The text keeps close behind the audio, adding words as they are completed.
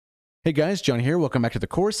Hey guys, John here. Welcome back to the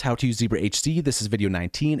course, How to Use Zebra HC. This is video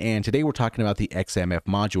 19, and today we're talking about the XMF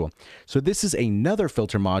module. So this is another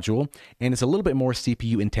filter module, and it's a little bit more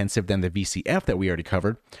CPU intensive than the VCF that we already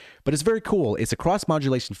covered, but it's very cool. It's a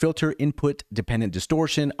cross-modulation filter, input, dependent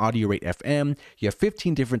distortion, audio rate FM. You have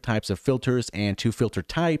 15 different types of filters and 2 filter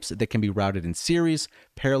types that can be routed in series,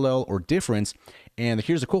 parallel, or difference. And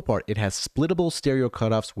here's the cool part. It has splittable stereo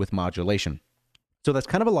cutoffs with modulation. So that's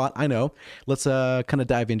kind of a lot, I know. Let's kind of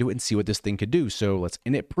dive into it and see what this thing could do. So let's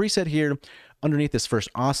init preset here. Underneath this first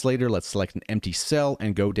oscillator, let's select an empty cell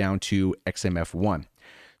and go down to XMF1.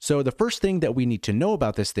 So the first thing that we need to know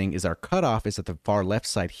about this thing is our cutoff is at the far left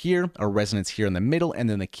side here, our resonance here in the middle, and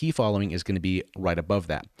then the key following is going to be right above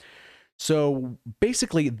that. So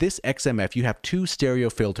basically this XMF, you have 2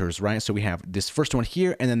 stereo filters, right? So we have this first one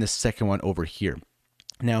here and then the second one over here.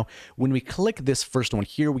 Now, when we click this first one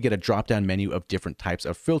here, we get a drop-down menu of different types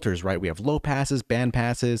of filters, right? We have low passes, band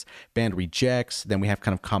rejects, then we have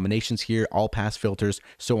kind of combinations here, all pass filters,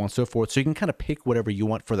 so on and so forth. So you can kind of pick whatever you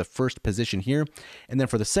want for the first position here. And then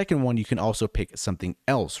for the second one, you can also pick something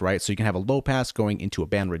else, right? So you can have a low pass going into a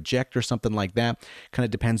band reject or something like that. Kind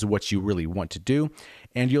of depends on what you really want to do.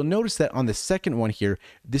 And you'll notice that on the second one here,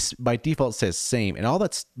 this by default says same. And all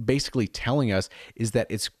that's basically telling us is that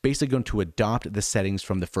it's basically going to adopt the settings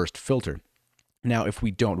from the first filter. Now, if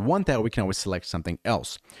we don't want that, we can always select something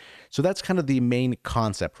else. So that's kind of the main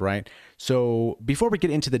concept, right? So before we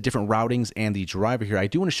get into the different routings and the driver here, I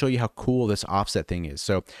do want to show you how cool this offset thing is.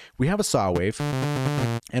 So we have a saw wave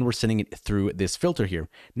and we're sending it through this filter here.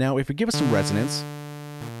 Now, if we give it some resonance,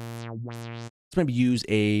 let's maybe use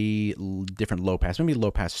a different low pass, maybe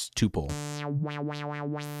low pass 2-pole.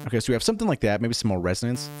 Okay, so we have something like that, maybe some more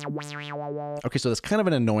resonance. Okay, so that's kind of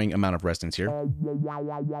an annoying amount of resonance here.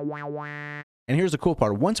 And here's the cool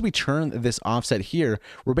part. Once we turn this offset here,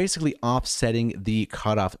 we're basically offsetting the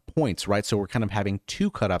cutoff points, right? So we're kind of having 2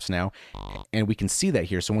 cutoffs now, and we can see that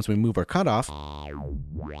here. So once we move our cutoff,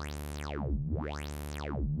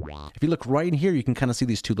 if you look right in here, you can kind of see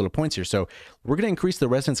these 2 little points here. So we're going to increase the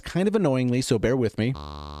resonance kind of annoyingly, so bear with me.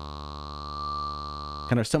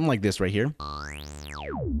 Kind of something like this right here.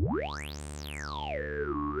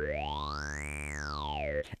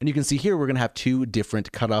 And you can see here, we're going to have 2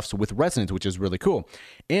 different cutoffs with resonance, which is really cool.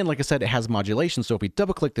 And like I said, it has modulation. So if we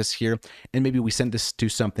double click this here, and maybe we send this to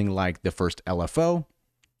something like the first LFO,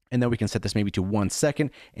 and then we can set this maybe to 1 second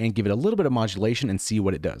and give it a little bit of modulation and see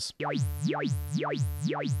what it does.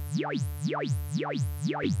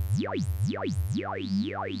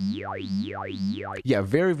 Yeah,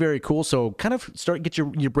 very, very cool. So kind of get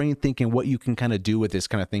your brain thinking what you can kind of do with this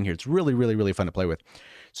kind of thing here. It's really, really, really fun to play with.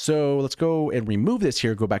 So let's go and remove this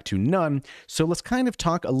here, go back to none. So let's kind of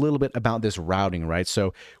talk a little bit about this routing, right?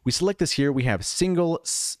 So we select this here, we have single,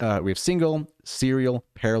 serial,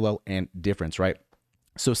 parallel, and difference, right?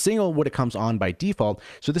 So single, what it comes on by default.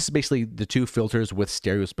 So this is basically the 2 filters with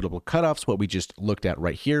stereo splittable cutoffs, what we just looked at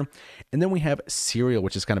right here. And then we have serial,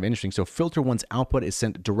 which is kind of interesting. So filter 1's output is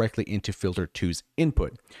sent directly into filter 2's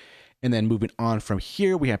input. And then moving on from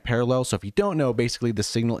here, we have parallel. So if you don't know, basically the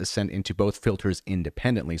signal is sent into both filters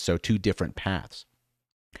independently. So 2 different paths.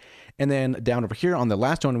 And then down over here on the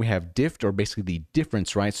last one, we have diff, or basically the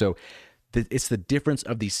difference, right? So it's the difference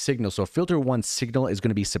of the signal. So filter 1's signal is going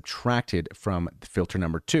to be subtracted from filter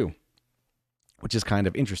number 2, which is kind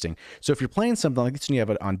of interesting. So if you're playing something like this and you have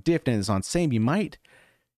it on diff and it's on same, you might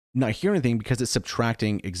not hear anything because it's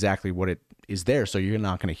subtracting exactly what it is there. So you're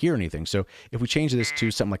not going to hear anything. So if we change this to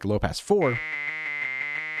something like a low pass 4,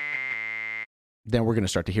 then we're going to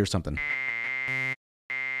start to hear something.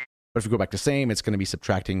 But if we go back to same, it's going to be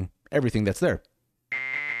subtracting everything that's there.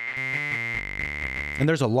 And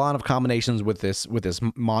there's a lot of combinations with this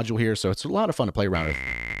module here, so it's a lot of fun to play around with.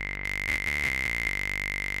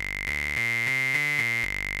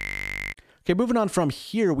 Okay, moving on from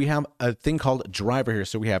here, we have a thing called driver here.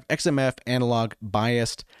 So we have XMF, analog,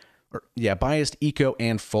 biased, eco,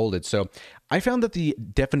 and folded. So I found that the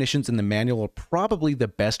definitions in the manual are probably the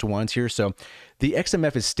best ones here. So the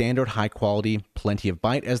XMF is standard, high quality, plenty of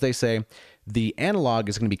bite, as they say. The analog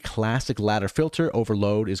is going to be classic ladder filter.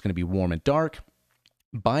 Overload is going to be warm and dark.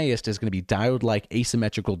 Biased is going to be diode-like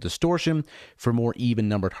asymmetrical distortion for more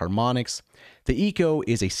even-numbered harmonics. The eco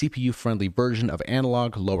is a CPU-friendly version of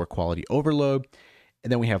analog, lower quality overload.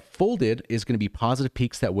 And then we have folded is going to be positive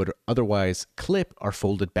peaks that would otherwise clip are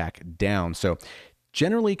folded back down. So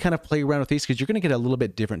generally kind of play around with these because you're going to get a little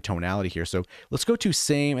bit different tonality here. So let's go to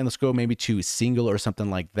same and let's go maybe to single or something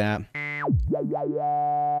like that.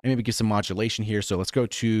 And maybe get some modulation here. So let's go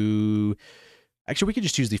to Actually, we could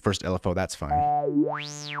just use the first LFO, that's fine.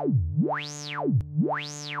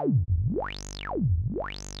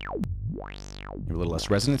 Give a little less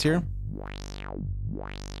resonance here.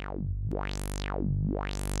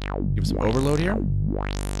 Give some overload here.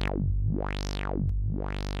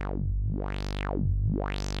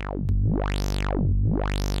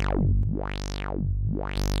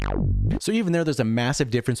 So even there's a massive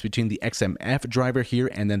difference between the XMF driver here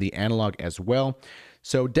and then the analog as well.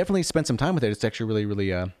 So definitely spend some time with it. It's actually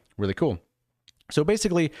really cool. So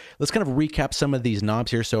basically, let's kind of recap some of these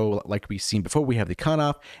knobs here. So like we've seen before, we have the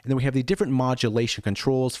cutoff, and then we have the different modulation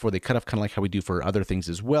controls for the cutoff, kind of like how we do for other things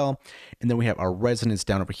as well. And then we have our resonance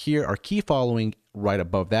down over here, our key following right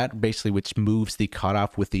above that, basically which moves the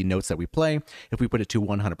cutoff with the notes that we play. If we put it to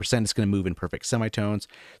 100%, it's going to move in perfect semitones.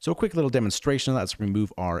 So a quick little demonstration. Let's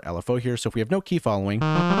remove our LFO here. So if we have no key following,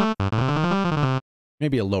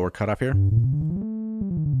 maybe a lower cutoff here.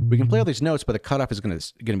 We can play all these notes, but the cutoff is going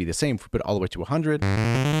to be the same if we put it all the way to 100.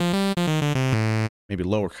 Maybe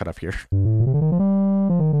lower cutoff here.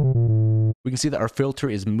 We can see that our filter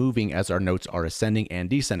is moving as our notes are ascending and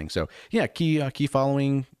descending. So yeah, key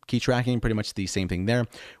following, key tracking, pretty much the same thing there.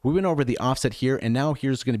 We went over the offset here, and now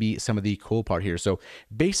here's going to be some of the cool part here. So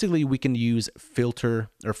basically, we can use filter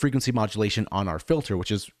or frequency modulation on our filter,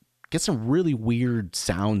 which is get some really weird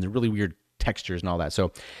sounds and really weird textures and all that.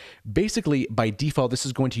 So basically, by default, this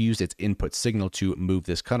is going to use its input signal to move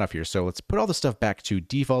this cutoff here. So let's put all the stuff back to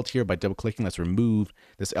default here by double clicking. Let's remove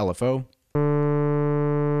this LFO.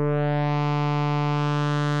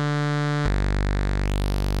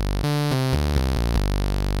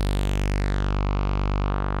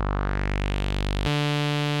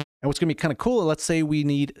 And what's going to be kind of cool, let's say we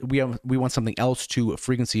want something else to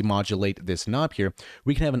frequency modulate this knob here.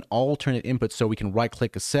 We can have an alternate input, so we can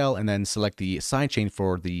right-click a cell and then select the sidechain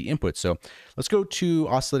for the input. So let's go to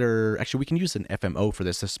oscillator. Actually, we can use an FMO for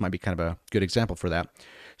this. This might be kind of a good example for that.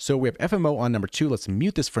 So we have FMO on number 2. Let's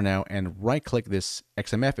mute this for now and right-click this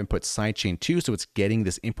XMF and put sidechain 2, so it's getting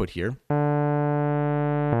this input here.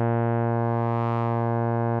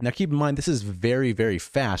 Now keep in mind, this is very, very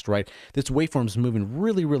fast, right? This waveform is moving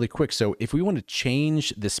really, really quick. So if we want to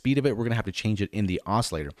change the speed of it, we're going to have to change it in the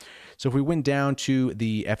oscillator. So if we went down to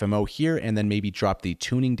the FMO here and then maybe drop the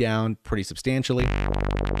tuning down pretty substantially,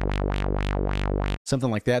 something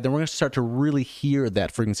like that, then we're going to start to really hear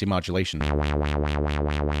that frequency modulation.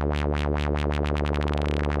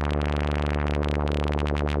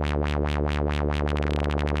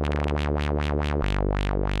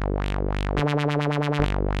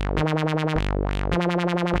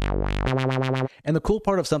 And the cool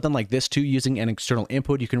part of something like this too, using an external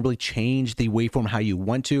input, you can really change the waveform how you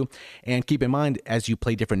want to. And keep in mind, as you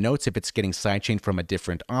play different notes, if it's getting sidechained from a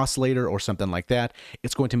different oscillator or something like that,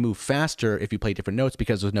 it's going to move faster if you play different notes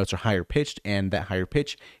because those notes are higher pitched, and that higher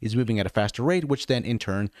pitch is moving at a faster rate, which then in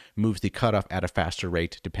turn moves the cutoff at a faster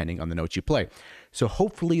rate depending on the notes you play. So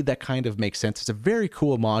hopefully that kind of makes sense. It's a very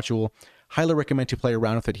cool module. Highly recommend to play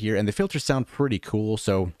around with it here, and the filters sound pretty cool.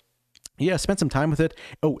 So yeah, spend some time with it.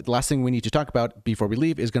 Oh, the last thing we need to talk about before we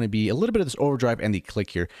leave is going to be a little bit of this overdrive and the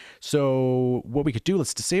click here. So what we could do,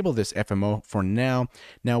 let's disable this FMO for now.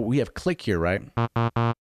 Now we have click here, right?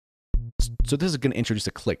 So this is going to introduce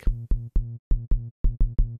a click.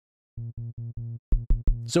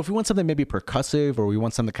 So if we want something maybe percussive, or we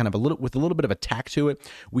want something kind of with a little bit of attack to it,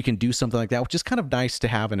 we can do something like that, which is kind of nice to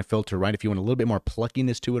have in a filter, right? If you want a little bit more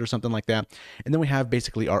pluckiness to it or something like that. And then we have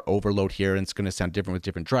basically our overload here, and it's going to sound different with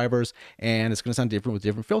different drivers, and it's going to sound different with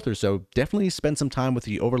different filters. So definitely spend some time with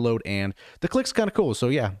the overload, and the click's kind of cool. So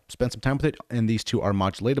yeah, spend some time with it. And these two are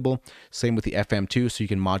modulatable. Same with the FM2, so you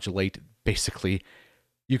can modulate basically.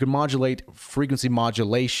 You can modulate frequency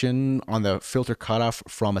modulation on the filter cutoff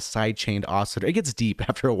from a sidechained oscillator. It gets deep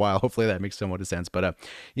after a while. Hopefully that makes somewhat of sense. But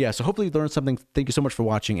yeah, so hopefully you learned something. Thank you so much for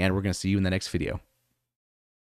watching, and we're going to see you in the next video.